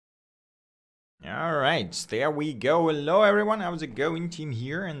All right, there we go. Hello everyone, how's it going? Team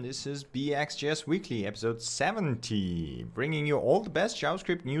here, and this is BxJS Weekly, episode 70, bringing you all the best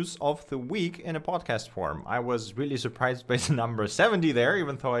JavaScript news of the week in a podcast form. I was really surprised by the number 70 there,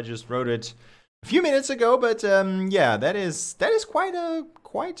 even though I just wrote it a few minutes ago. But yeah, that is quite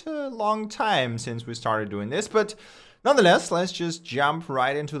a long time since we started doing this. But nonetheless, let's just jump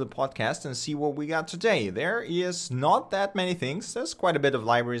right into the podcast and see what we got today. There is not that many things. There's quite a bit of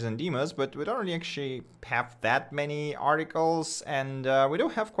libraries and demos, but we don't really actually have that many articles, and we do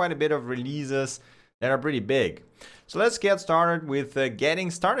have quite a bit of releases that are pretty big. So let's get started with the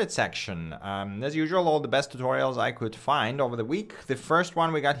Getting Started section. As usual, all the best tutorials I could find over the week. The first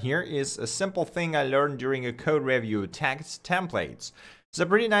one we got here is a simple thing I learned during a code review, tagged templates. It's a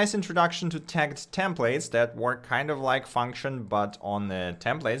pretty nice introduction to tagged templates that work kind of like function, but on the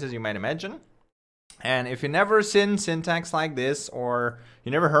templates, as you might imagine. And if you never seen syntax like this, or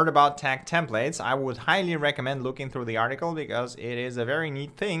you never heard about tagged templates, I would highly recommend looking through the article, because it is a very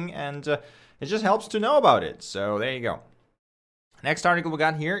neat thing, and it just helps to know about it. So there you go. Next article we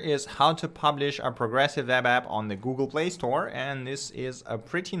got here is how to publish a progressive web app on the Google Play Store, and this is a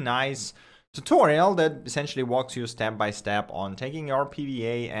pretty nice tutorial that essentially walks you step by step on taking your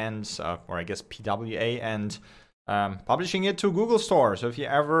PWA and, or I guess PWA, and publishing it to Google Store. So if you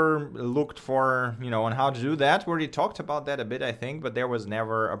ever looked for, on how to do that, we already talked about that a bit, I think, but there was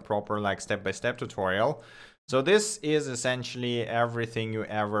never a proper like step-by-step tutorial. So this is essentially everything you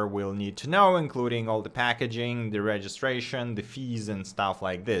ever will need to know, including all the packaging, the registration, the fees, and stuff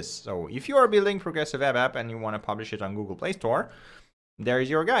like this. So if you are building progressive web app and you want to publish it on Google Play Store, there is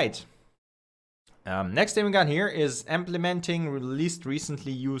your guide. Next thing we got here is implementing released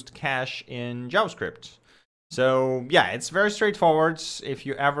recently used cache in JavaScript. So yeah, it's very straightforward. If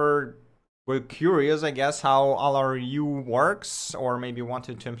you ever were curious, I guess, how LRU works, or maybe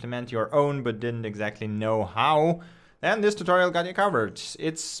wanted to implement your own but didn't exactly know how, then this tutorial got you covered.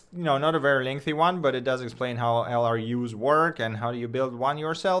 It's not a very lengthy one, but it does explain how LRUs work and how do you build one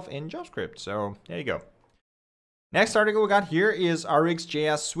yourself in JavaScript. So there you go. Next article we got here is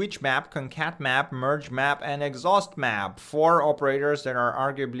RxJS switchMap, concatMap, mergeMap, and exhaustMap. 4 operators that are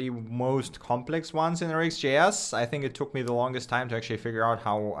arguably most complex ones in RxJS. I think it took me the longest time to actually figure out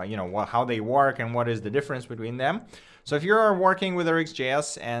how how they work and what is the difference between them. So if you're working with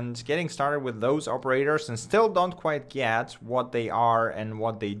RxJS and getting started with those operators and still don't quite get what they are and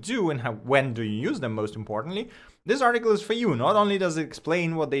what they do and when do you use them, most importantly, this article is for you. Not only does it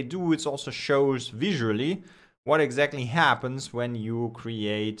explain what they do, it also shows visually what exactly happens when you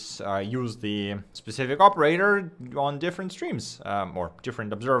use the specific operator on different streams, or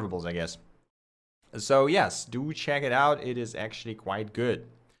different observables, I guess. So yes, do check it out. It is actually quite good.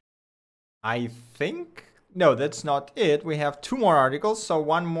 I think, no, that's not it. We have 2 more articles. So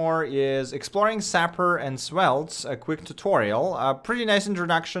one more is Exploring Sapper and Svelte, a quick tutorial. A pretty nice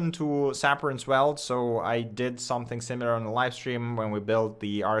introduction to Sapper and Svelte. So I did something similar on the live stream when we built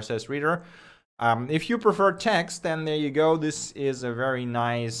the RSS reader. If you prefer text, then there you go. This is a very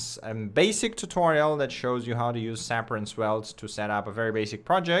nice basic tutorial that shows you how to use Sapper and Svelte to set up a very basic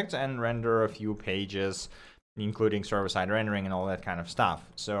project and render a few pages, including server-side rendering and all that kind of stuff.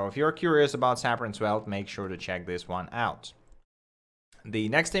 So if you're curious about Sapper and Svelte, make sure to check this one out. The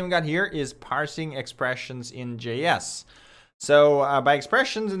next thing we got here is parsing expressions in JS. So by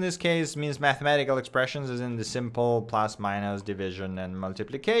expressions in this case means mathematical expressions, as in the simple plus, minus, division, and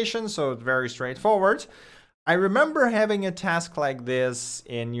multiplication. So it's very straightforward. I remember having a task like this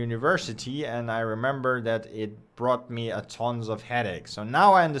in university, and I remember that it brought me a tons of headaches. So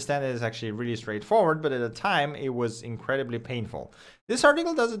now I understand that it's actually really straightforward, but at the time it was incredibly painful. This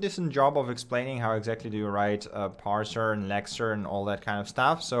article does a decent job of explaining how exactly do you write a parser and lexer and all that kind of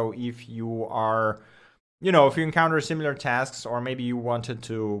stuff. So if you are if you encounter similar tasks, or maybe you wanted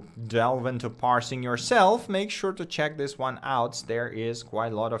to delve into parsing yourself, make sure to check this one out. There is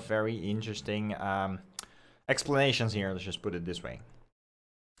quite a lot of very interesting explanations here. Let's just put it this way.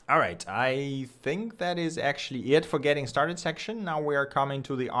 All right, I think that is actually it for Getting Started section. Now we are coming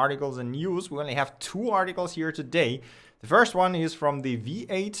to the articles and news. We only have 2 articles here today. The first one is from the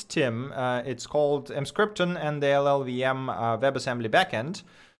V8 Tim. It's called Emscripten and the LLVM WebAssembly backend.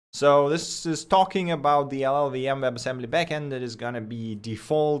 So this is talking about the LLVM WebAssembly backend that is going to be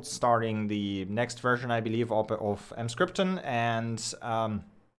default starting the next version, I believe, of Emscripten. And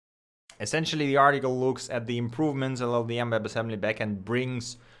essentially the article looks at the improvements LLVM WebAssembly backend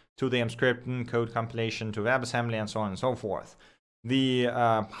brings to the Emscripten code compilation to WebAssembly and so on and so forth. The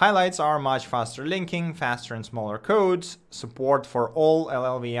highlights are much faster linking, faster and smaller codes, support for all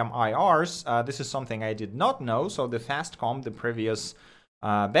LLVM IRs. This is something I did not know. So the FastComp, the previous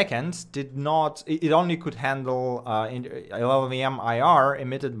backend did not, it only could handle LLVM IR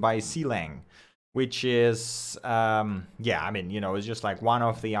emitted by CLang, which is, yeah, I mean, you know, it's just like one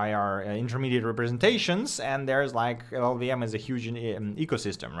of the IR intermediate representations, and there's like LLVM is a huge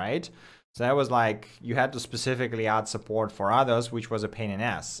ecosystem, right? So that was like, you had to specifically add support for others, which was a pain in the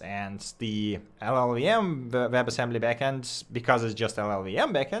ass. And the LLVM WebAssembly backend, because it's just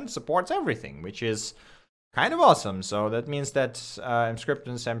LLVM backend, supports everything, which is kind of awesome. So that means that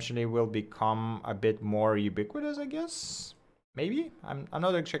Emscripten essentially will become a bit more ubiquitous, I guess. Maybe? I'm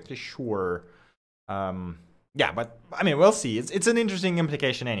not exactly sure. Yeah, but I mean, we'll see. It's an interesting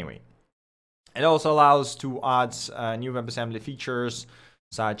implication anyway. It also allows to add new WebAssembly features,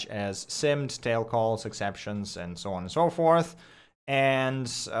 such as SIMD, tail calls, exceptions, and so on and so forth, and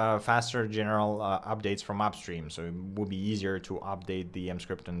faster general updates from upstream. So it will be easier to update the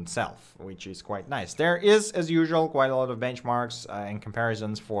Emscripten itself, which is quite nice. There is, as usual, quite a lot of benchmarks and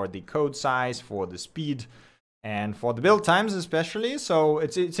comparisons for the code size, for the speed, and for the build times especially. So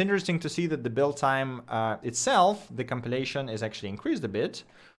it's interesting to see that the build time itself, the compilation is actually increased a bit,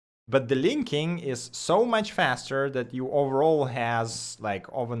 but the linking is so much faster that you overall has like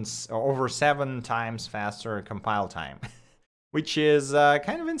over 7 times faster compile time, which is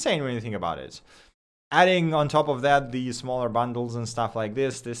kind of insane when you think about it. Adding on top of that the smaller bundles and stuff like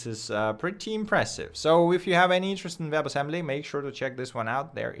this is pretty impressive. So if you have any interest in WebAssembly, make sure to check this one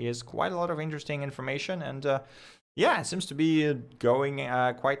out. There is quite a lot of interesting information, and yeah, it seems to be going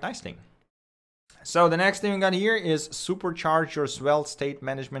quite nicely. So the next thing we got here is Supercharge your Svelte state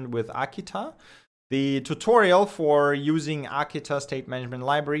management with Akita. The tutorial for using Akita state management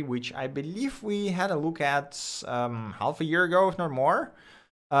library, which I believe we had a look at half a year ago, if not more.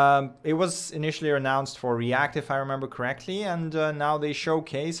 It was initially announced for React, if I remember correctly, and now they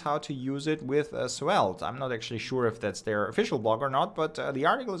showcase how to use it with Svelte. I'm not actually sure if that's their official blog or not, but the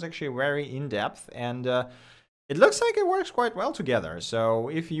article is actually very in-depth, and it looks like it works quite well together. So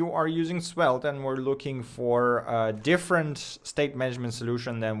if you are using Svelte and we're looking for a different state management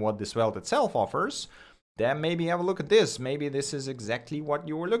solution than what the Svelte itself offers, then maybe have a look at this. Maybe this is exactly what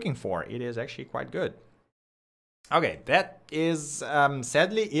you were looking for. It is actually quite good. Okay, that is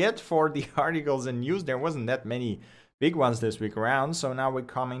sadly it for the articles and news. There wasn't that many big ones this week around. So now we're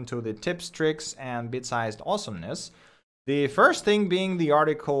coming to the tips, tricks, and bit-sized awesomeness. The first thing being the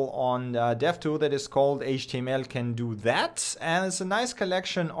article on DevTool that is called HTML Can Do That, and it's a nice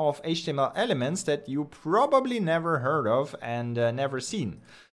collection of HTML elements that you probably never heard of and never seen.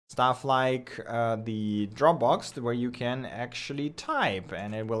 Stuff like the Dropbox, where you can actually type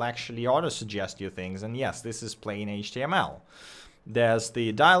and it will actually auto-suggest you things, and yes, this is plain HTML. There's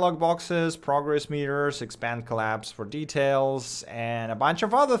the dialog boxes, progress meters, expand collapse for details, and a bunch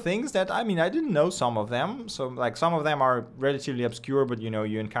of other things that, I mean, I didn't know some of them. So like some of them are relatively obscure, but you know,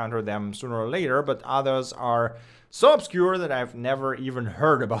 you encounter them sooner or later, but others are so obscure that I've never even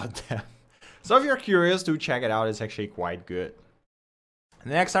heard about them. So if you're curious to check it out, it's actually quite good. The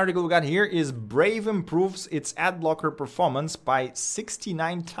next article we got here is Brave improves its ad blocker performance by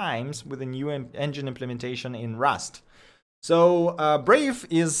 69 times with a new engine implementation in Rust. So Brave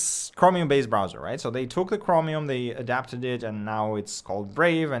is Chromium-based browser, right? So they took the Chromium, they adapted it, and now it's called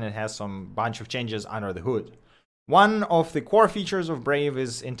Brave, and it has some bunch of changes under the hood. One of the core features of Brave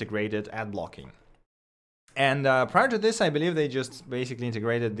is integrated ad blocking. And prior to this, I believe they just basically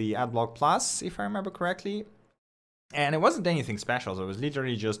integrated the Adblock Plus, if I remember correctly. And it wasn't anything special, so it was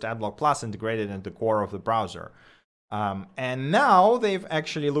literally just Adblock Plus integrated into the core of the browser. And now they've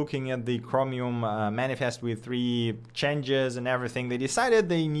actually looking at the Chromium manifest with 3 changes and everything. They decided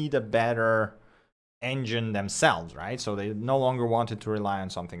they need a better engine themselves, right? So they no longer wanted to rely on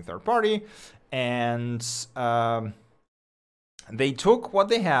something third party. And they took what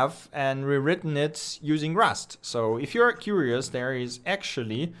they have and rewritten it using Rust. So if you're curious, there is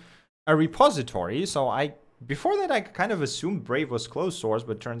actually a repository. So before that, I kind of assumed Brave was closed source,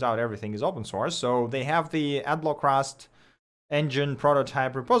 but turns out everything is open source. So they have the Adblock Rust engine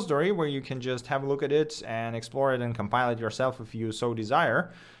prototype repository where you can just have a look at it and explore it and compile it yourself if you so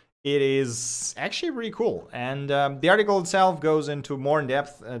desire. It is actually really cool. And the article itself goes into more in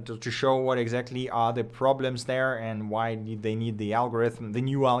depth to show what exactly are the problems there and why they need the algorithm, the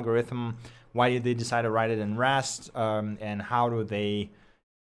new algorithm, why did they decide to write it in Rust, and how do they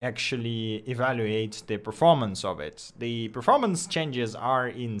actually evaluate the performance of it. The performance changes are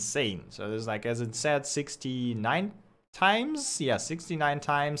insane. So there's like, as it said, 69 times. Yeah, 69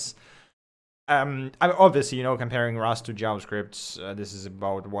 times. Obviously, you know, comparing Rust to JavaScript, this is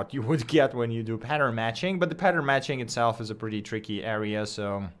about what you would get when you do pattern matching, but the pattern matching itself is a pretty tricky area.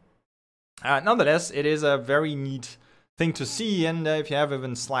 So nonetheless, it is a very neat thing to see. And if you have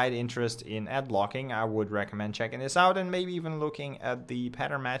even slight interest in ad blocking, I would recommend checking this out and maybe even looking at the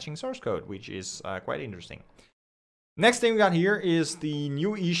pattern matching source code, which is quite interesting. Next thing we got here is the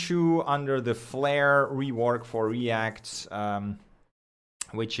new issue under the Flare rework for React,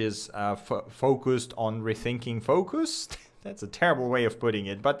 which is focused on rethinking focus. That's a terrible way of putting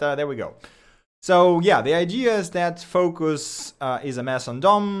it, but there we go. So yeah, the idea is that focus is a mess on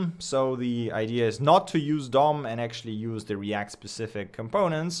DOM. So the idea is not to use DOM and actually use the React specific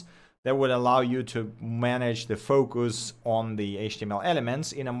components that would allow you to manage the focus on the HTML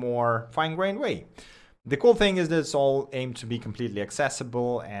elements in a more fine-grained way. The cool thing is that it's all aimed to be completely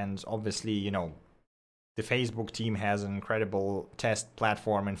accessible, and obviously, you know, the Facebook team has an incredible test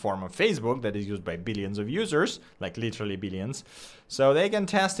platform in form of Facebook that is used by billions of users, like literally billions. So they can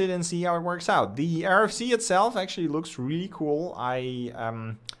test it and see how it works out. The RFC itself actually looks really cool.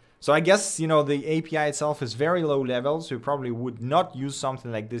 So I guess, you know, the API itself is very low level, so you probably would not use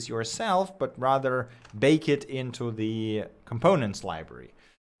something like this yourself, but rather bake it into the components library,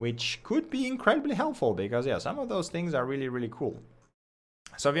 which could be incredibly helpful because, yeah, some of those things are really, really cool.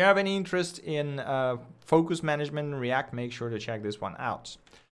 So if you have any interest in focus management in React, make sure to check this one out.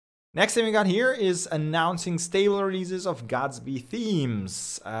 Next thing we got here is announcing stable releases of Gatsby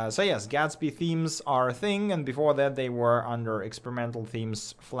themes. So yes, Gatsby themes are a thing, and before that they were under experimental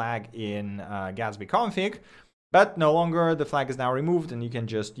themes flag in Gatsby config. But no longer, the flag is now removed and you can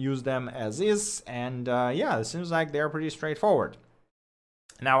just use them as is. And yeah, it seems like they're pretty straightforward.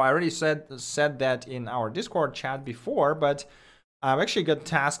 Now, I already said that in our Discord chat before, but I've actually got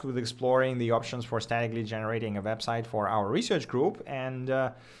tasked with exploring the options for statically generating a website for our research group. And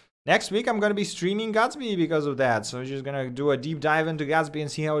next week, I'm going to be streaming Gatsby because of that. So I'm just going to do a deep dive into Gatsby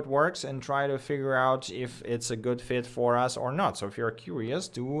and see how it works and try to figure out if it's a good fit for us or not. So if you're curious,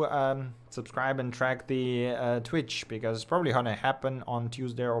 do subscribe and track the Twitch, because it's probably going to happen on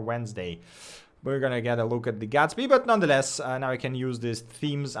Tuesday or Wednesday. We're going to get a look at the Gatsby, but nonetheless, now I can use these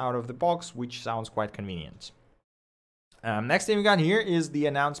themes out of the box, which sounds quite convenient. Next thing we got here is the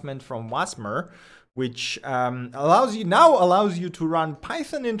announcement from Wasmer, which allows you to run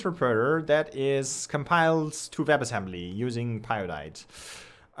Python interpreter that is compiled to WebAssembly using Pyodide.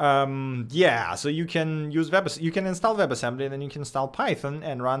 Yeah, so you can use you can install WebAssembly, and then you can install Python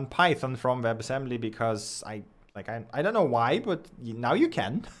and run Python from WebAssembly, because I don't know why, but now you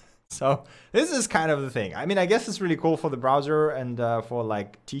can. So this is kind of the thing. I mean, I guess it's really cool for the browser and for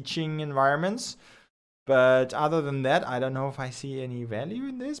like teaching environments. But other than that, I don't know if I see any value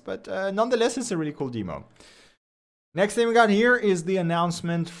in this. But nonetheless, it's a really cool demo. Next thing we got here is the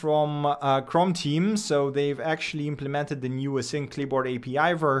announcement from Chrome team. So they've actually implemented the new Async Clipboard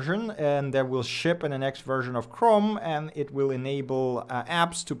API version, and that will ship in the next version of Chrome, and it will enable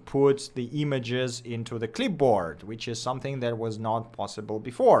apps to put the images into the clipboard, which is something that was not possible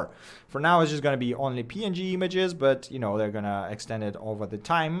before. For now, it's just going to be only PNG images, but you know, they're going to extend it over the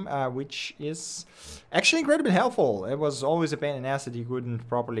time, which is actually incredibly helpful. It was always a pain in the ass that you couldn't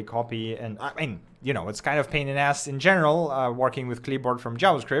properly copy, and I mean, you know, it's kind of pain in the ass in general working with clipboard from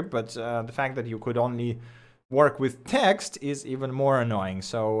JavaScript, but the fact that you could only work with text is even more annoying.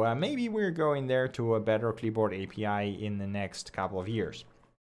 So maybe we're going there to a better clipboard API in the next couple of years.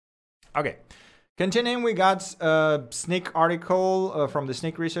 Okay, continuing, we got a SNCC article from the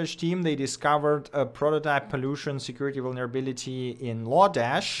SNCC research team. They discovered a prototype pollution security vulnerability in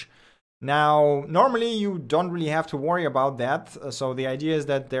Lodash. Now, normally you don't really have to worry about that. So the idea is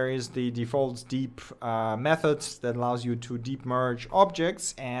that there is the default deep method that allows you to deep merge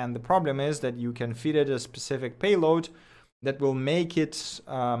objects. And the problem is that you can feed it a specific payload that will make it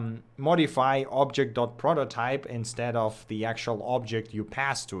modify object.prototype instead of the actual object you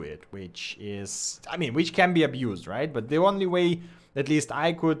pass to it, which is, I mean, which can be abused, right? But the only way at least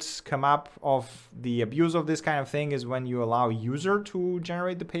I could come up of the abuse of this kind of thing is when you allow user to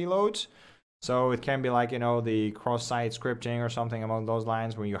generate the payload. So it can be like, you know, the cross-site scripting or something along those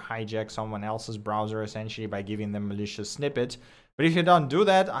lines, where you hijack someone else's browser essentially by giving them malicious snippet. But if you don't do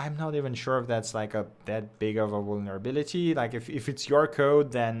that, I'm not even sure if that's like that big of a vulnerability. Like if it's your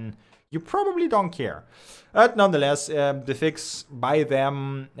code, then you probably don't care. But nonetheless, the fix by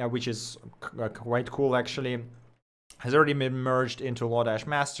them, which is quite cool actually, has already been merged into Lodash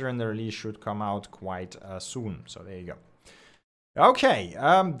master, and the release should come out quite soon. So there you go. Okay,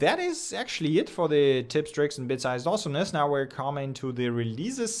 that is actually it for the tips, tricks, and bit-sized awesomeness. Now we're coming to the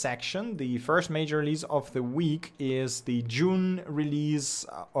releases section. The first major release of the week is the June release,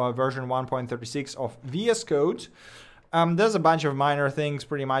 version 1.36 of VS Code. There's a bunch of minor things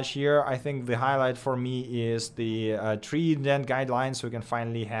pretty much here. I think the highlight for me is the tree indent guidelines. So we can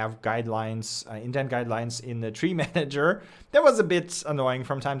finally have guidelines, indent guidelines in the tree manager. That was a bit annoying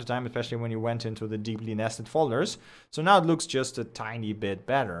from time to time, especially when you went into the deeply nested folders. So now it looks just a tiny bit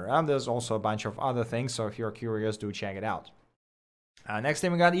better. There's also a bunch of other things. So if you're curious, do check it out. Next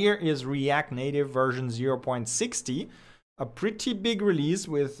thing we got here is React Native version 0.60. A pretty big release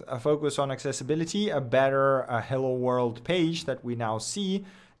with a focus on accessibility, a better Hello World page that we now see,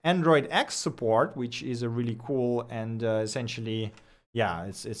 Android X support, which is a really cool and essentially, yeah,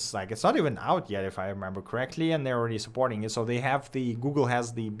 it's like it's not even out yet if I remember correctly, and they're already supporting it. So they have Google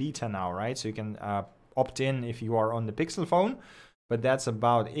has the beta now, right? So you can opt in if you are on the Pixel phone. But that's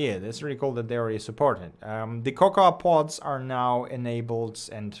about it. It's really cool that they already support it. The Cocoa pods are now enabled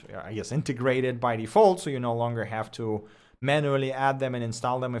and I guess integrated by default, so you no longer have to manually add them and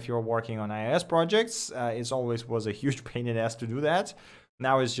install them if you're working on iOS projects. It always was a huge pain in the ass to do that.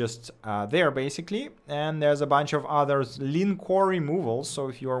 Now it's just there basically. And there's a bunch of other lean core removals. So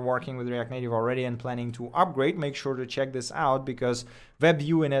if you're working with React Native already and planning to upgrade, make sure to check this out because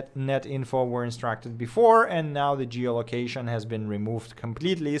WebView and NetInfo were instructed before, and now the geolocation has been removed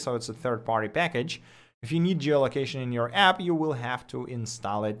completely. So it's a third-party package. If you need geolocation in your app, you will have to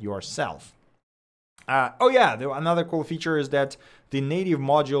install it yourself. Oh yeah, another cool feature is that the native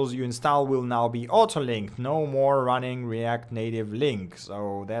modules you install will now be auto-linked. No more running React Native link.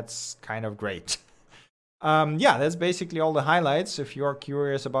 So that's kind of great. Yeah, that's basically all the highlights. If you're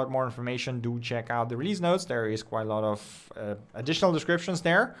curious about more information, do check out the release notes. There is quite a lot of additional descriptions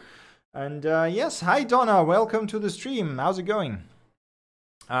there. And yes, hi Donna, welcome to the stream. How's it going?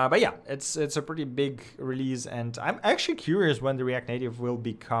 But yeah, it's a pretty big release, and I'm actually curious when the React Native will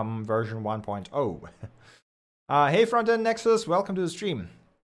become version 1.0. Hey Frontend Nexus, welcome to the stream.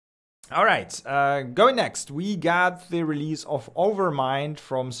 All right, going next, we got the release of Overmind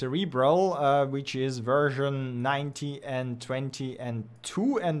from Cerebral, which is version 90 and 20 and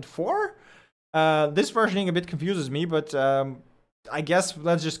 2 and 4. This versioning a bit confuses me, but I guess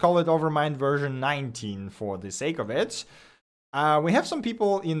let's just call it Overmind version 19 for the sake of it. We have some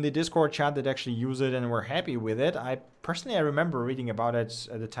people in the Discord chat that actually use it and were happy with it. I remember reading about it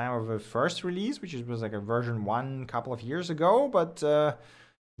at the time of the first release, which was like a version 1 a couple of years ago. But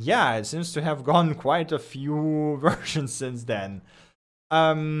yeah, it seems to have gone quite a few versions since then.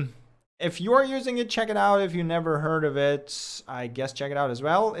 If you are using it, check it out. If you never heard of it, I guess check it out as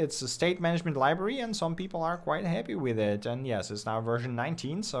well. It's a state management library, and some people are quite happy with it. And yes, it's now version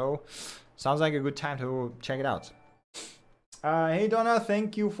 19, so sounds like a good time to check it out. Hey Donna,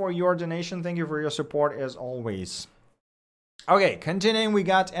 thank you for your donation. Thank you for your support as always. Okay, continuing, we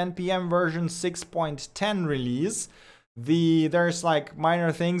got NPM version 6.10 release. There's like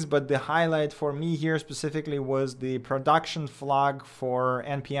minor things, but the highlight for me here specifically was the production flag for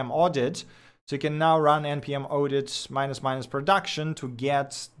NPM audit. So you can now run NPM audit -- production to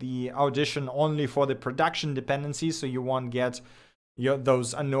get the audition only for the production dependencies, so you won't get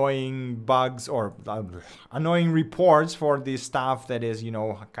those annoying bugs or annoying reports for the stuff that is,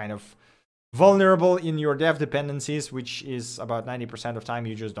 kind of vulnerable in your dev dependencies, which is about 90% of time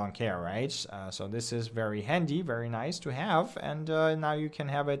you just don't care, right? So this is very handy, very nice to have, and now you can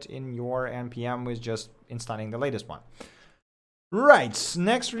have it in your NPM with just installing the latest one. Right,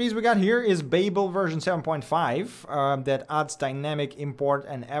 next release we got here is Babel version 7.5 that adds dynamic import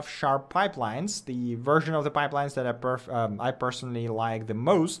and F# pipelines, the version of the pipelines that I personally like the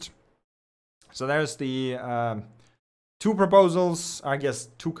most. So there's the two proposals, I guess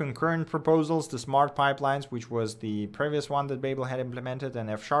two concurrent proposals, the smart pipelines, which was the previous one that Babel had implemented, and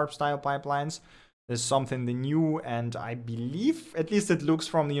F# style pipelines. This is something new, and I believe, at least it looks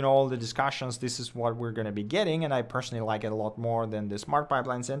from all the discussions, this is what we're going to be getting, and I personally like it a lot more than the smart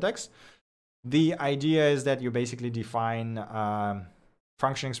pipeline syntax. The idea is that you basically define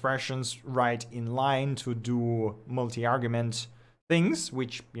function expressions right in line to do multi-argument things,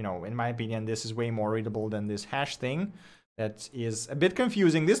 which, in my opinion, this is way more readable than this hash thing. That is a bit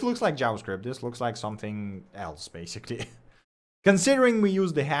confusing. This looks like JavaScript. This looks like something else, basically. Considering we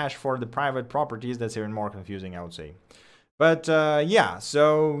use the hash for the private properties, that's even more confusing, I would say. But yeah,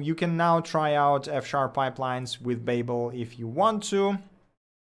 so you can now try out F# pipelines with Babel if you want to.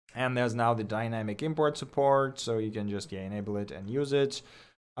 And there's now the dynamic import support, so you can just enable it and use it.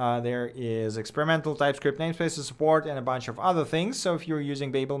 There is experimental TypeScript namespaces support and a bunch of other things. So if you're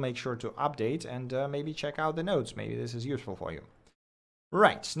using Babel, make sure to update and maybe check out the notes. Maybe this is useful for you.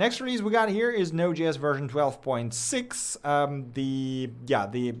 Right, next release we got here is Node.js version 12.6.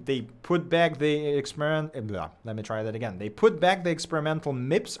 They put back the experiment. Let me try that again. They put back the experimental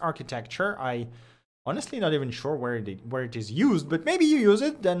MIPS architecture. I Honestly, not even sure where it is used, but maybe you use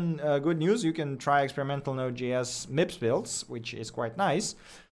it. Then good news, you can try experimental node.js MIPS builds, which is quite nice.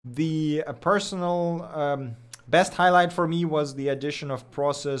 The personal best highlight for me was the addition of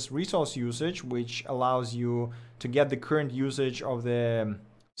process resource usage, which allows you to get the current usage of the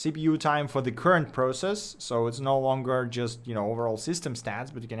CPU time for the current process. So it's no longer just, you know, overall system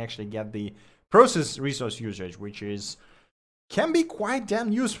stats, but you can actually get the process resource usage, which can be quite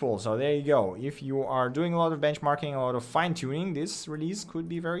damn useful. So there you go. If you are doing a lot of benchmarking, a lot of fine tuning, this release could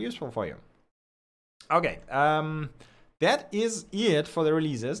be very useful for you. Okay, that is it for the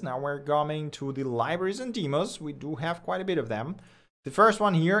releases. Now we're coming to the libraries and demos. We do have quite a bit of them. The first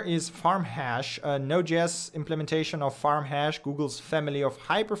one here is FarmHash, a Node.js implementation of FarmHash, Google's family of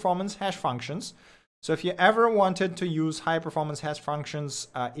high-performance hash functions. So if you ever wanted to use high-performance hash functions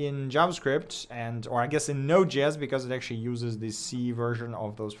in JavaScript, or I guess in Node.js, because it actually uses the C version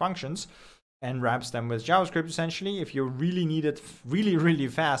of those functions and wraps them with JavaScript essentially. If you really needed really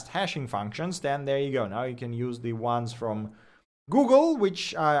fast hashing functions, then there you go. Now you can use the ones from Google,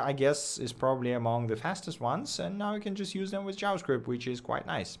 which I guess is probably among the fastest ones, and now you can just use them with JavaScript, which is quite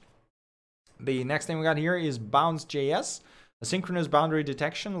nice. The next thing we got here is BounceJS, asynchronous boundary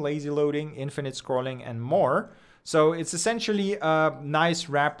detection, lazy loading, infinite scrolling, and more. So it's essentially a nice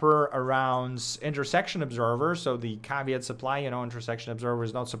wrapper around intersection observer. So the caveats apply, you know, intersection observer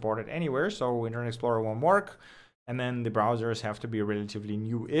is not supported anywhere, so Internet Explorer won't work, and then the browsers have to be relatively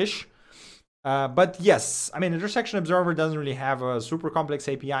new-ish. But yes, I mean, Intersection Observer doesn't really have a super complex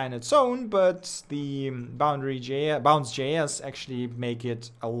API on its own, but the BounceJS actually make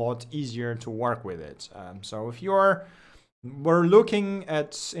it a lot easier to work with it. So if were looking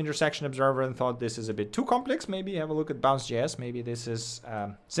at Intersection Observer and thought this is a bit too complex, maybe have a look at BounceJS. Maybe this is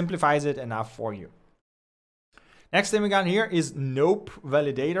simplifies it enough for you. Next thing we got here is Nope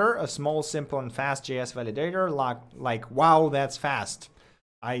Validator, a small, simple, and fast JS validator. Like wow, that's fast.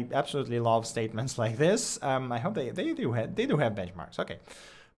 I absolutely love statements like this. I hope they do have benchmarks. Okay,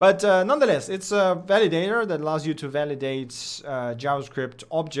 but nonetheless, it's a validator that allows you to validate JavaScript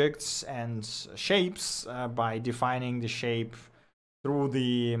objects and shapes by defining the shape through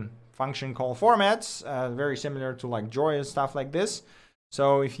the function call formats, very similar to like Joy and stuff like this.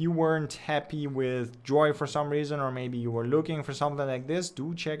 So if you weren't happy with Joy for some reason, or maybe you were looking for something like this,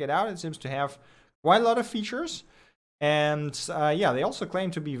 do check it out. It seems to have quite a lot of features. And yeah, they also claim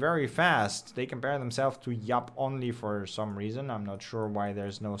to be very fast. They compare themselves to Yup only for some reason. I'm not sure why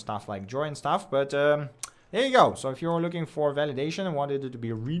there's no stuff like Joy and stuff, but there you go. So if you're looking for validation and wanted it to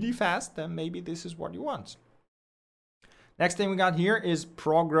be really fast, then maybe this is what you want. Next thing we got here is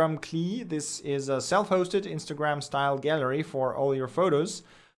ProgramCli. This is a self-hosted Instagram-style gallery for all your photos.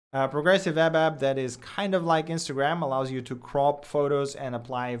 Progressive web app that is kind of like Instagram, allows you to crop photos and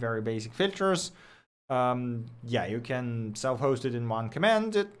apply very basic filters. Yeah, you can self-host it in one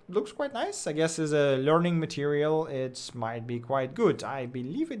command. It looks quite nice. I guess as a learning material, it might be quite good. I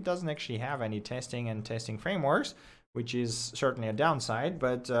believe it doesn't actually have any testing frameworks, which is certainly a downside.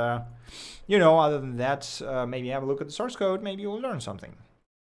 But, you know, other than that, maybe have a look at the source code. Maybe you'll learn something.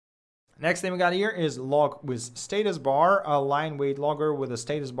 Next thing we got here is log with status bar, a line weight logger with a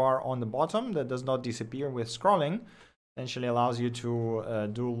status bar on the bottom that does not disappear with scrolling. Essentially allows you to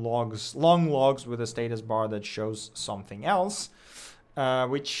do long logs with a status bar that shows something else,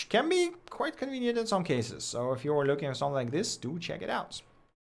 which can be quite convenient in some cases. So if you're looking at something like this, do check it out.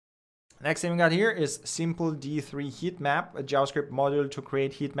 Next thing we got here is simple D3 heatmap, a JavaScript module to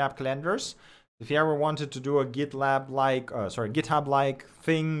create heatmap calendars. If you ever wanted to do a GitHub-like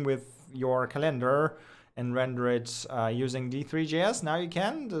thing with your calendar and render it using D3.js, now you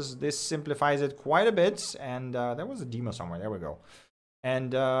can. This simplifies it quite a bit, and there was a demo somewhere. There we go.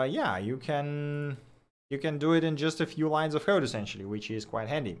 And yeah, you can do it in just a few lines of code essentially, which is quite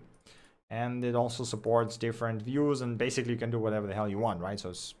handy. And it also supports different views, and basically you can do whatever the hell you want, right? So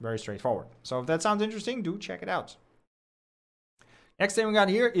it's very straightforward. So if that sounds interesting, do check it out. Next thing we got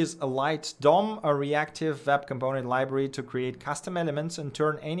here is a light DOM, a reactive web component library to create custom elements and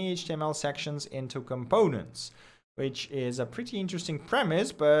turn any HTML sections into components, which is a pretty interesting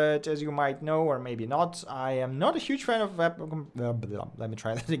premise. But as you might know, or maybe not, I am not a huge fan of web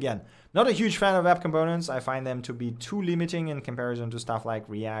Not a huge fan of web components. I find them to be too limiting in comparison to stuff like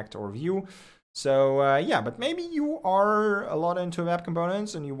React or Vue. So yeah, but maybe you are a lot into web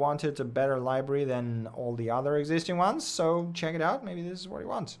components and you wanted a better library than all the other existing ones. So check it out. Maybe this is what you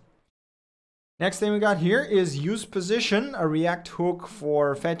want. Next thing we got here is usePosition, a React hook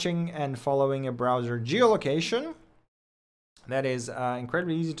for fetching and following a browser geolocation. That is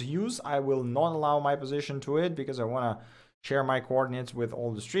incredibly easy to use. I will not allow my position to it because I want to share my coordinates with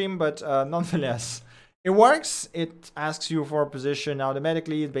all the stream, but nonetheless, it works. It asks you for a position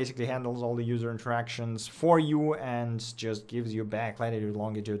automatically. It basically handles all the user interactions for you and just gives you back latitude,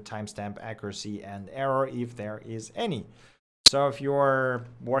 longitude, timestamp, accuracy, and error if there is any. So if you're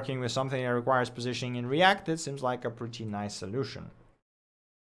working with something that requires positioning in React, it seems like a pretty nice solution.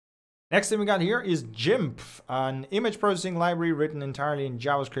 Next thing we got here is GIMP, an image processing library written entirely in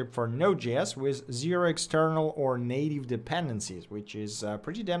JavaScript for Node.js with 0 external or native dependencies, which is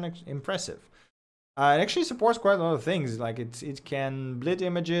pretty damn impressive. It actually supports quite a lot of things, like it can blit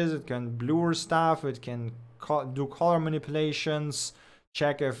images, it can blur stuff, it can do color manipulations,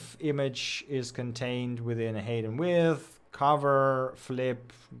 check if image is contained within a height and width, cover,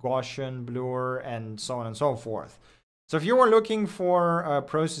 flip, Gaussian, blur, and so on and so forth. So if you were looking for a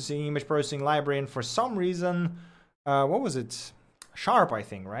image processing library, and for some reason, what was it? Sharp, I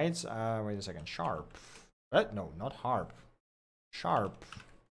think, right? Wait a second, Sharp. No, not Harp. Sharp.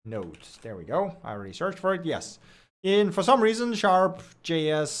 Node. There we go. I already searched for it. Yes. For some reason,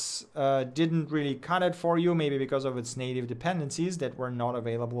 JS didn't really cut it for you, maybe because of its native dependencies that were not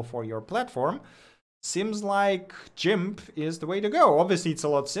available for your platform. Seems like GIMP is the way to go. Obviously, it's a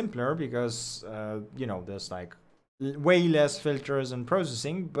lot simpler because, you know, there's like way less filters and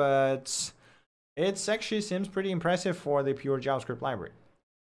processing, but it actually seems pretty impressive for the pure JavaScript library.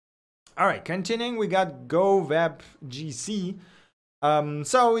 All right, continuing, we got Go WebGC.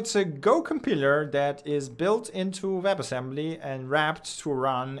 So it's a Go compiler that is built into WebAssembly and wrapped to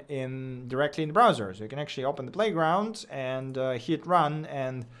run directly in the browser. So you can actually open the playground and hit run,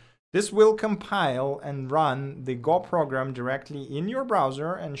 and this will compile and run the Go program directly in your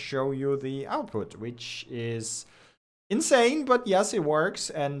browser and show you the output, which is insane, but yes, it works.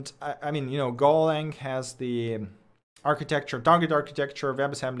 And I mean, you know, Golang has the target architecture of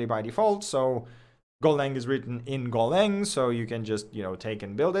WebAssembly by default, so Golang is written in Golang, so you can just, you know, take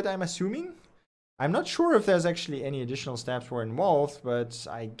and build it, I'm assuming. I'm not sure if there's actually any additional steps were involved, but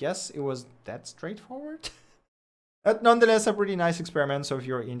I guess it was that straightforward. But nonetheless, a pretty nice experiment, so if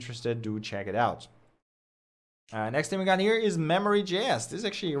you're interested, do check it out. Next thing we got here is memory.js. This is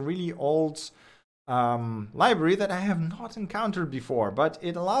actually a really old library that I have not encountered before, but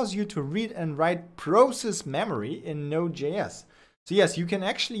it allows you to read and write process memory in Node.js. So yes, you can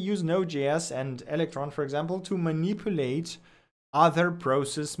actually use Node.js and Electron, for example, to manipulate other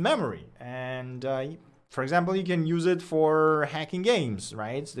process memory. And for example, you can use it for hacking games,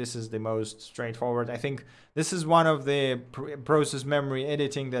 right? This is the most straightforward. I think this is one of the process memory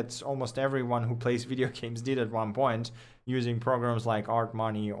editing that almost everyone who plays video games did at one point, using programs like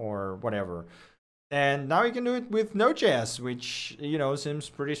ArtMoney or whatever. And now you can do it with Node.js, which, you know, seems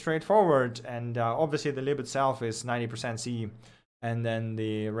pretty straightforward. And obviously the lib itself is 90% C, and then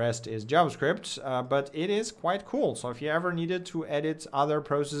the rest is JavaScript, but it is quite cool. So if you ever needed to edit other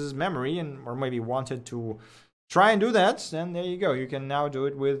processes' memory, or maybe wanted to try and do that, then there you go. You can now do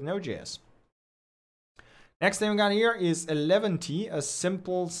it with Node.js. Next thing we got here is 11T, a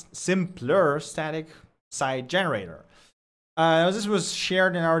simpler static site generator. This was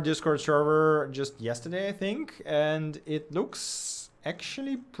shared in our Discord server just yesterday, I think, and it looks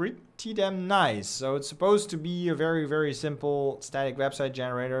actually pretty damn nice. So it's supposed to be a very, very simple static website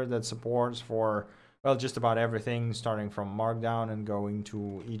generator that supports for, well, just about everything, starting from Markdown and going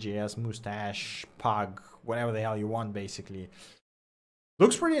to EJS, Mustache, Pug, whatever the hell you want, basically.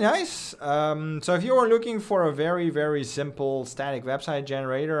 Looks pretty nice. So if you are looking for a very, very simple static website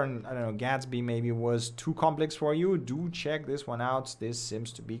generator, and I don't know, Gatsby maybe was too complex for you, do check this one out. This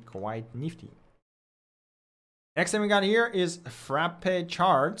seems to be quite nifty. Next thing we got here is Frappe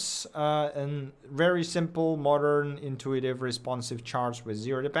charts, and very simple, modern, intuitive, responsive charts with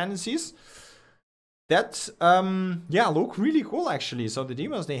 0 dependencies. That, yeah, look really cool actually. So the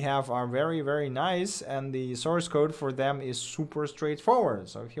demos they have are very, very nice, and the source code for them is super straightforward.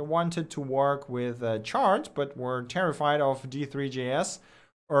 So if you wanted to work with charts but were terrified of D3.js,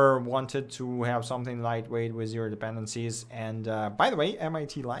 or wanted to have something lightweight with 0 dependencies, and by the way,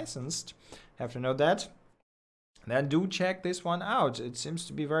 MIT licensed, have to note that, then do check this one out. It seems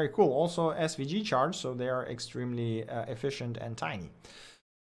to be very cool. Also SVG charts, so they are extremely efficient and tiny.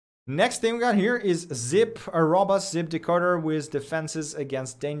 Next thing we got here is Zip, a robust zip decoder with defenses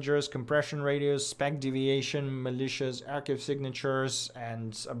against dangerous compression radius, spec deviation, malicious archive signatures,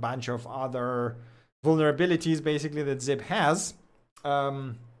 and a bunch of other vulnerabilities basically that Zip has.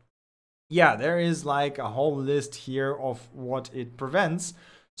 Yeah, there is like a whole list here of what it prevents.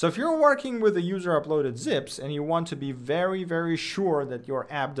 So if you're working with a user uploaded zips and you want to be very, very sure that your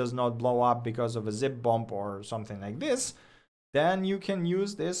app does not blow up because of a zip bump or something like this, then you can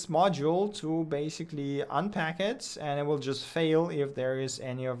use this module to basically unpack it, and it will just fail if there is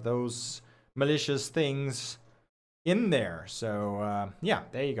any of those malicious things in there. So yeah,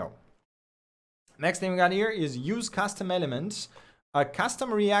 there you go. Next thing we got here is use custom elements, a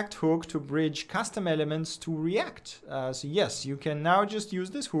custom React hook to bridge custom elements to React. So yes, you can now just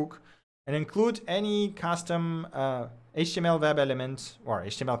use this hook and include any custom HTML web element, or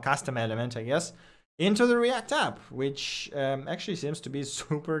HTML custom element, I guess, into the React app, which actually seems to be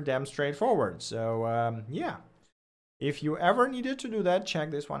super damn straightforward. So yeah, if you ever needed to do that, check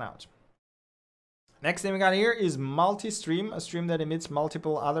this one out. Next thing we got here is multi-stream, a stream that emits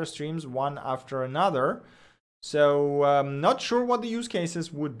multiple other streams one after another. So not sure what the use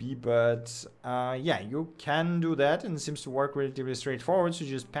cases would be, but yeah, you can do that, and it seems to work relatively straightforward. So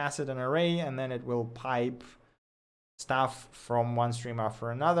you just pass it an array, and then it will pipe stuff from one stream after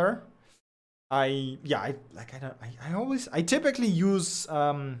another. I typically use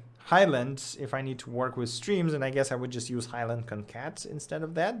Highland if I need to work with streams, and I guess I would just use Highland concat instead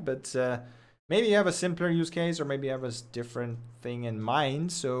of that. But maybe you have a simpler use case, or maybe you have a different thing in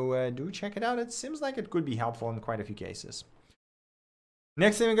mind. So do check it out. It seems like it could be helpful in quite a few cases.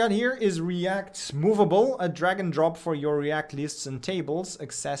 Next thing we got here is React Movable, a drag and drop for your React lists and tables,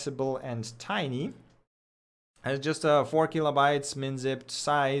 accessible and tiny. It's just a 4 kilobytes min-zipped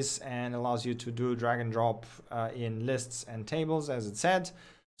size and allows you to do drag and drop in lists and tables, as it said.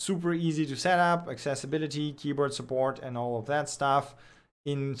 Super easy to set up, accessibility, keyboard support, and all of that stuff.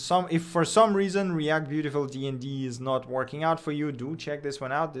 If for some reason React Beautiful D&D is not working out for you, do check this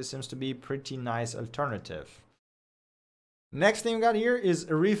one out. This seems to be a pretty nice alternative. Next thing we got here is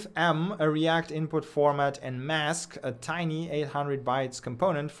RefM, a React input format and mask, a tiny 800 bytes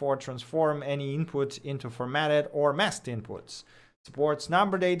component for transform any input into formatted or masked inputs. Supports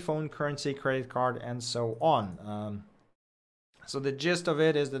number, date, phone, currency, credit card, and so on. So the gist of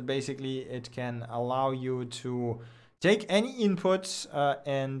it is that basically it can allow you to take any input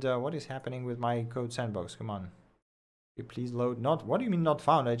and what is happening with my code sandbox? Come on. You please load. Not. What do you mean not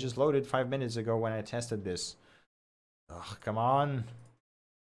found? I just loaded 5 minutes ago when I tested this. Ugh, come on.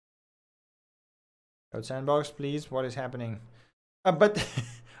 Code sandbox, please. What is happening? But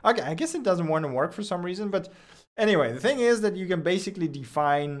okay, I guess it doesn't want to work for some reason. But anyway, the thing is that you can basically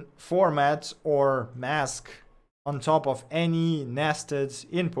define format or mask on top of any nested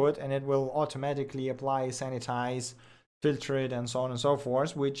input, and it will automatically apply, sanitize, filter it, and so on and so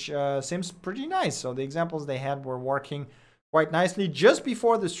forth, which seems pretty nice. So the examples they had were working quite nicely just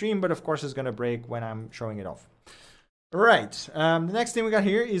before the stream, but of course it's going to break when I'm showing it off. Right, the next thing we got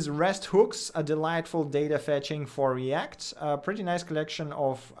here is REST hooks, a delightful data fetching for React. A pretty nice collection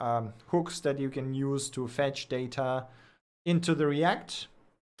of hooks that you can use to fetch data into the React,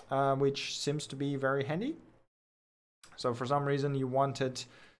 which seems to be very handy. So for some reason you wanted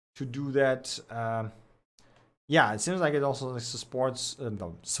to do that. Yeah, it seems like it also supports,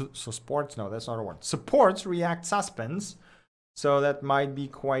 supports React Suspense. So that might be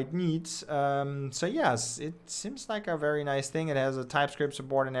quite neat. So yes, it seems like a very nice thing. It has a TypeScript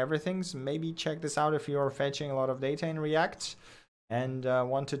support and everything. So maybe check this out if you're fetching a lot of data in React and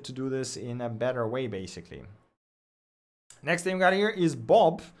wanted to do this in a better way, basically. Next thing we got here is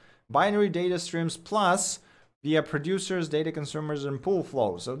Bob, binary data streams plus via producers, data consumers, and pool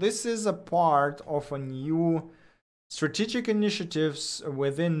flow. So this is a part of a new strategic initiatives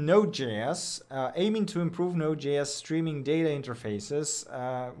within Node.js, aiming to improve Node.js streaming data interfaces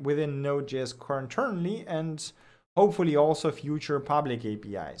within Node.js currently, and hopefully also future public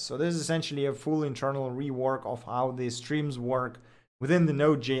APIs. So this is essentially a full internal rework of how the streams work within the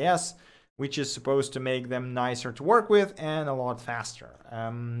Node.js, which is supposed to make them nicer to work with and a lot faster.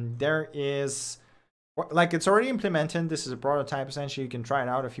 There is, like, it's already implemented. This is a prototype. Essentially, you can try it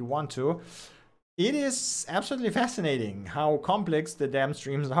out if you want to. It is absolutely fascinating how complex the damn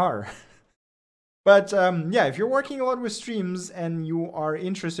streams are. But yeah, if you're working a lot with streams and you are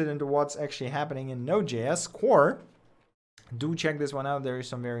interested into what's actually happening in Node.js core, do check this one out. There is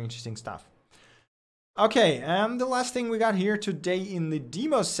some very interesting stuff. Okay, the last thing we got here today in the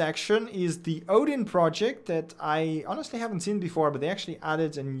demo section is the Odin project that I honestly haven't seen before, but they actually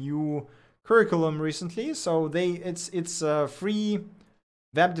added a new curriculum recently. So it's a free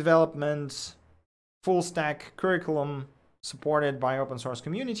web development full stack curriculum supported by open source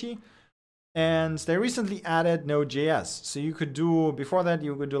community. And they recently added Node.js. So you could do, before that,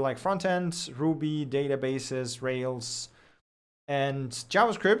 you could do like front end, Ruby, databases, Rails, and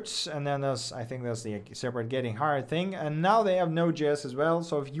JavaScript. And then I think that's the separate getting hard thing. And now they have Node.js as well.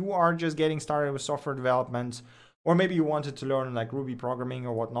 So if you are just getting started with software development, or maybe you wanted to learn like Ruby programming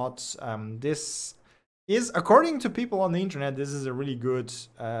or whatnot, this is, according to people on the internet, this is a really good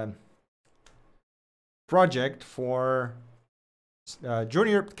project for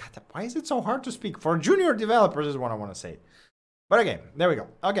junior. God, why is it so hard to speak? For junior developers is what I want to say. But okay, there we go.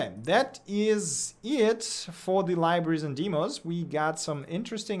 Okay, that is it for the libraries and demos. We got some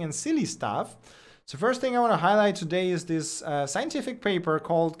interesting and silly stuff. So first thing I want to highlight today is this scientific paper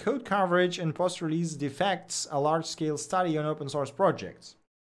called Code Coverage and Post-Release Defects, a large-scale study on open source projects.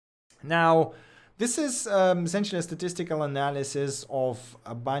 Now, this is essentially a statistical analysis of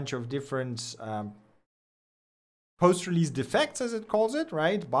a bunch of different post-release defects, as it calls it,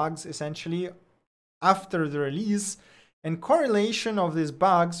 right? Bugs, essentially, after the release, and correlation of these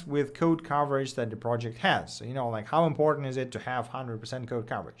bugs with code coverage that the project has. So, you know, like how important is it to have 100% code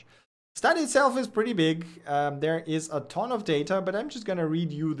coverage? Study itself is pretty big. There is a ton of data, but I'm just going to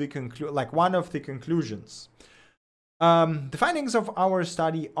read you the one of the conclusions. The findings of our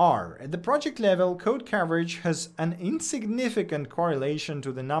study are, at the project level, code coverage has an insignificant correlation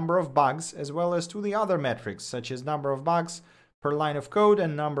to the number of bugs, as well as to the other metrics, such as number of bugs per line of code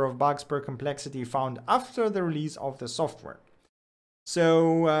and number of bugs per complexity found after the release of the software.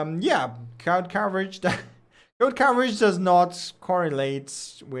 So, yeah, code coverage does not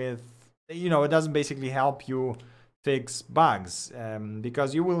correlate with, you know, it doesn't basically help you fix bugs,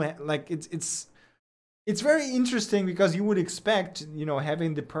 because you will, like, it's very interesting because you would expect, you know,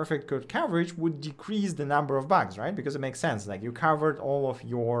 having the perfect code coverage would decrease the number of bugs, right? Because it makes sense. Like, you covered all of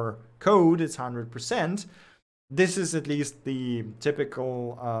your code, it's 100%. This is at least the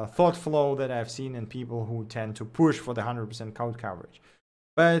typical thought flow that I've seen in people who tend to push for the 100% code coverage.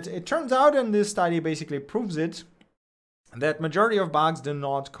 But it turns out, and this study basically proves it, that majority of bugs do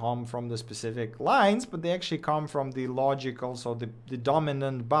not come from the specific lines, but they actually come from the logical, so the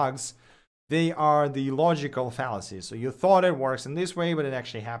dominant bugs. They are the logical fallacies. So you thought it works in this way, but it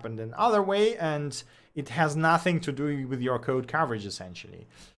actually happened in other way, and it has nothing to do with your code coverage, essentially.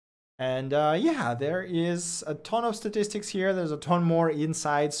 And yeah, there is a ton of statistics here. There's a ton more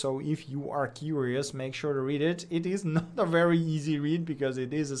insights. So if you are curious, make sure to read it. It is not a very easy read because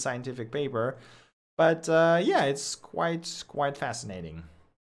it is a scientific paper. But yeah, it's quite fascinating.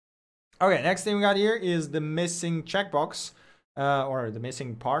 Okay, next thing we got here is the missing checkbox. Or the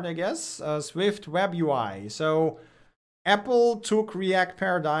missing part, I guess, Swift Web UI. So Apple took React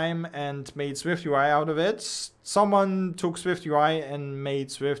Paradigm and made Swift UI out of it. Someone took Swift UI and made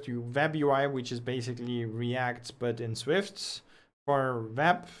Swift Web UI, which is basically React, but in Swift for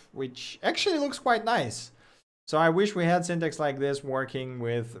web, which actually looks quite nice. So I wish we had syntax like this working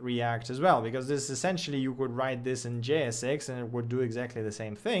with React as well, because this essentially, you could write this in JSX and it would do exactly the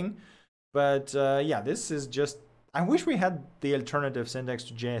same thing. But yeah, this is just, I wish we had the alternative syntax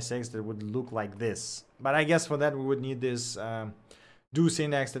to JSX that would look like this. But I guess for that, we would need this do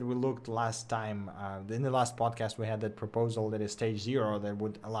syntax that we looked last time. In the last podcast, we had that proposal that is stage 0 that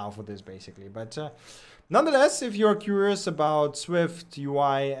would allow for this, basically. But nonetheless, if you're curious about Swift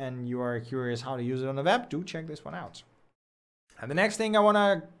UI and you are curious how to use it on the web, do check this one out. And the next thing I want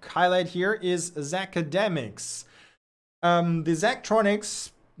to highlight here is Zacademics. The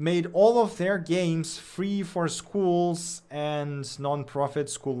Zactronics made all of their games free for schools and non-profit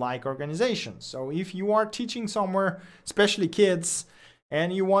school-like organizations. So if you are teaching somewhere, especially kids,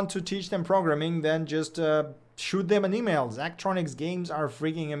 and you want to teach them programming, then just shoot them an email. Zactronics games are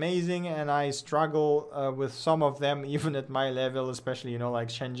freaking amazing, and I struggle with some of them, even at my level, especially, you know, like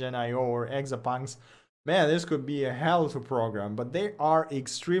Shenzhen.io or Exapunks. Man, this could be a hell to program, but they are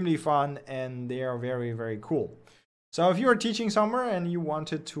extremely fun and they are very, very cool. So if you're teaching somewhere and you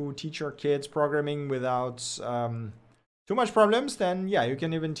wanted to teach your kids programming without too much problems, then yeah, you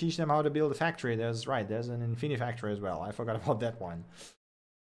can even teach them how to build a factory. There's an Infinifactory as well. I forgot about that one.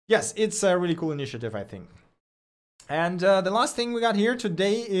 Yes, it's a really cool initiative, I think. And the last thing we got here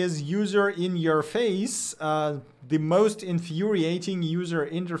today is user in your face, the most infuriating user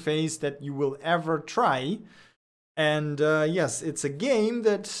interface that you will ever try. And yes, it's a game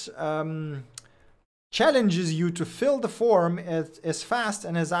that challenges you to fill the form as fast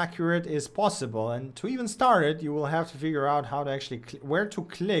and as accurate as possible. And to even start it, you will have to figure out how to actually where to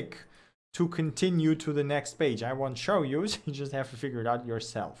click to continue to the next page. I won't show you, so you just have to figure it out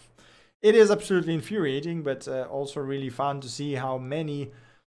yourself. It is absolutely infuriating, but also really fun to see how many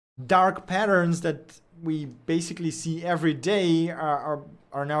dark patterns that we basically see every day are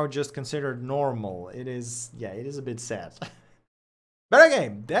now just considered normal. It is, yeah, it is a bit sad. But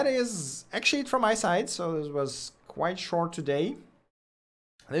okay, that is actually it from my side. So this was quite short today.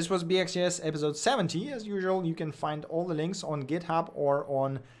 This was BxJS episode 70. As usual, you can find all the links on GitHub or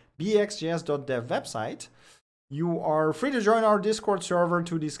on bxjs.dev website. You are free to join our Discord server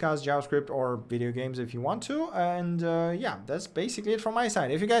to discuss JavaScript or video games if you want to. And yeah, that's basically it from my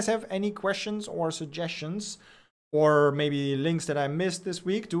side. If you guys have any questions or suggestions, or maybe links that I missed this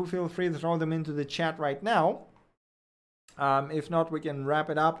week, do feel free to throw them into the chat right now. If not, we can wrap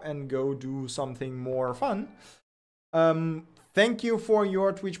it up and go do something more fun. Thank you for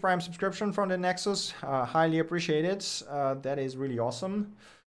your Twitch Prime subscription from the Nexus. Highly appreciate it. That is really awesome.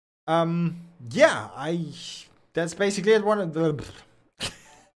 Yeah, that's basically it.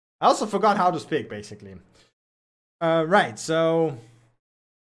 I also forgot how to speak, basically. Right, so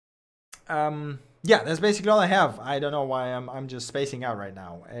yeah, that's basically all I have. I don't know why I'm just spacing out right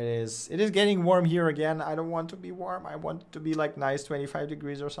now. It is getting warm here again. I don't want to be warm. I want it to be like nice 25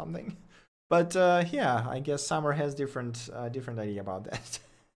 degrees or something. But yeah, I guess summer has different idea about that.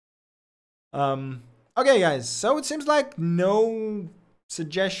 Okay, guys. So it seems like no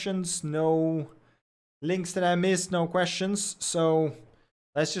suggestions, no links that I missed, no questions. So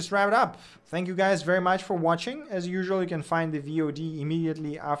let's just wrap it up. Thank you guys very much for watching. As usual, you can find the VOD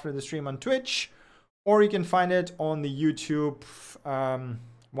immediately after the stream on Twitch, or you can find it on the YouTube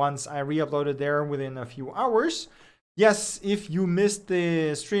once I re-upload it there within a few hours. Yes, if you missed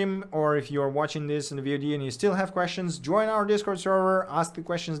the stream or if you're watching this in the VOD and you still have questions, join our Discord server, ask the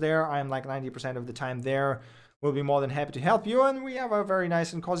questions there. I'm like 90% of the time there. We'll be more than happy to help you, and we have a very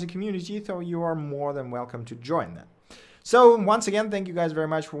nice and cozy community, so you are more than welcome to join that. So once again, thank you guys very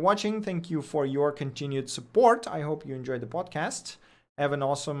much for watching. Thank you for your continued support. I hope you enjoyed the podcast. Have an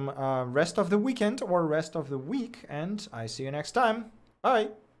awesome rest of the weekend or rest of the week, and I see you next time. Bye.